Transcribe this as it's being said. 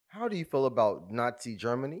How do you feel about Nazi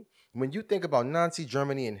Germany? When you think about Nazi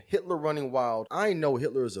Germany and Hitler running wild, I know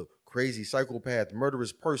Hitler is a crazy psychopath,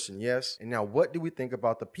 murderous person, yes? And now what do we think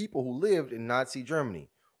about the people who lived in Nazi Germany?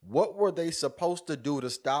 What were they supposed to do to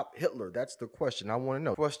stop Hitler? That's the question I want to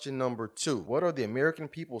know. Question number 2. What are the American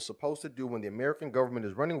people supposed to do when the American government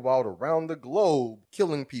is running wild around the globe,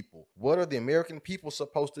 killing people? What are the American people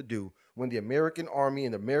supposed to do when the American Army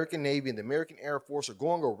and the American Navy and the American Air Force are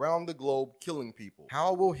going around the globe killing people?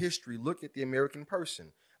 How will history look at the American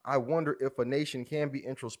person? I wonder if a nation can be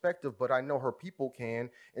introspective, but I know her people can.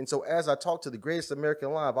 And so as I talk to the Greatest American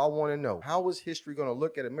Alive, I want to know, how is history going to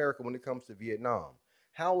look at America when it comes to Vietnam?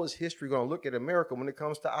 How is history going to look at America when it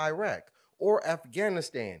comes to Iraq or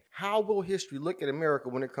Afghanistan? How will history look at America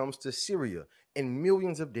when it comes to Syria and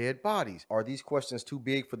millions of dead bodies? Are these questions too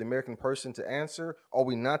big for the American person to answer? Are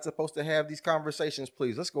we not supposed to have these conversations?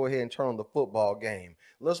 Please, let's go ahead and turn on the football game.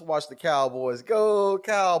 Let's watch the Cowboys. Go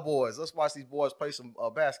Cowboys. Let's watch these boys play some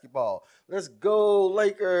basketball. Let's go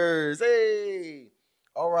Lakers. Hey,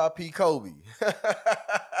 R.I.P. Kobe.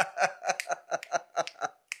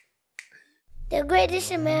 The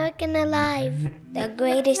greatest American alive. The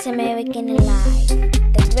greatest American alive.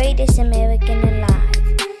 The greatest American alive.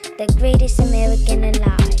 The greatest American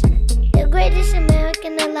alive. The greatest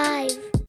American alive.